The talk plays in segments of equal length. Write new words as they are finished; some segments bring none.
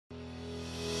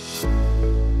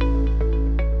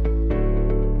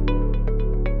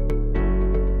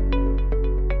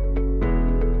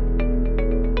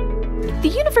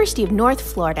University of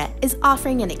North Florida is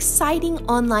offering an exciting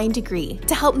online degree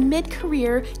to help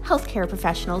mid-career healthcare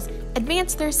professionals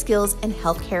advance their skills in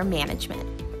healthcare management.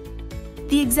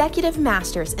 The Executive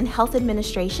Masters in Health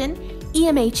Administration,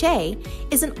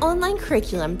 EMHA, is an online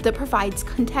curriculum that provides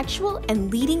contextual and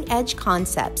leading-edge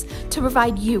concepts to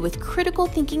provide you with critical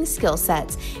thinking skill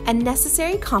sets and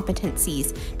necessary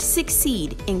competencies to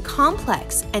succeed in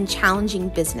complex and challenging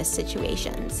business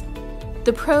situations.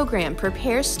 The program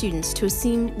prepares students to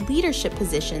assume leadership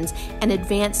positions and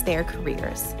advance their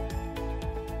careers.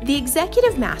 The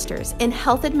Executive Masters in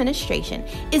Health Administration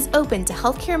is open to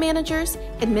healthcare managers,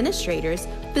 administrators,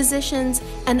 physicians,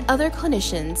 and other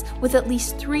clinicians with at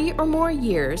least 3 or more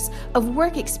years of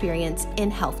work experience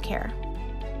in healthcare.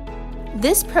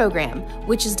 This program,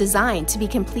 which is designed to be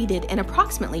completed in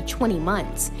approximately 20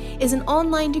 months, is an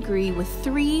online degree with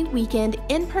 3 weekend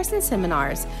in-person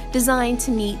seminars designed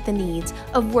to meet the needs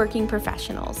of working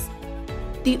professionals.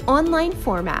 The online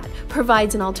format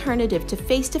provides an alternative to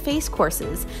face-to-face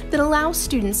courses that allows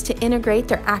students to integrate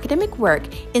their academic work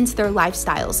into their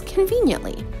lifestyles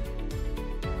conveniently.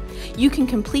 You can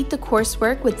complete the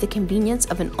coursework with the convenience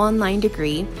of an online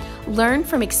degree, learn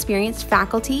from experienced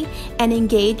faculty, and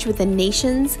engage with the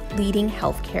nation's leading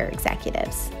healthcare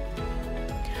executives.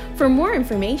 For more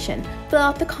information, fill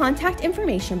out the contact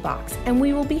information box and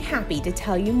we will be happy to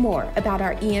tell you more about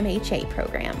our EMHA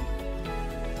program.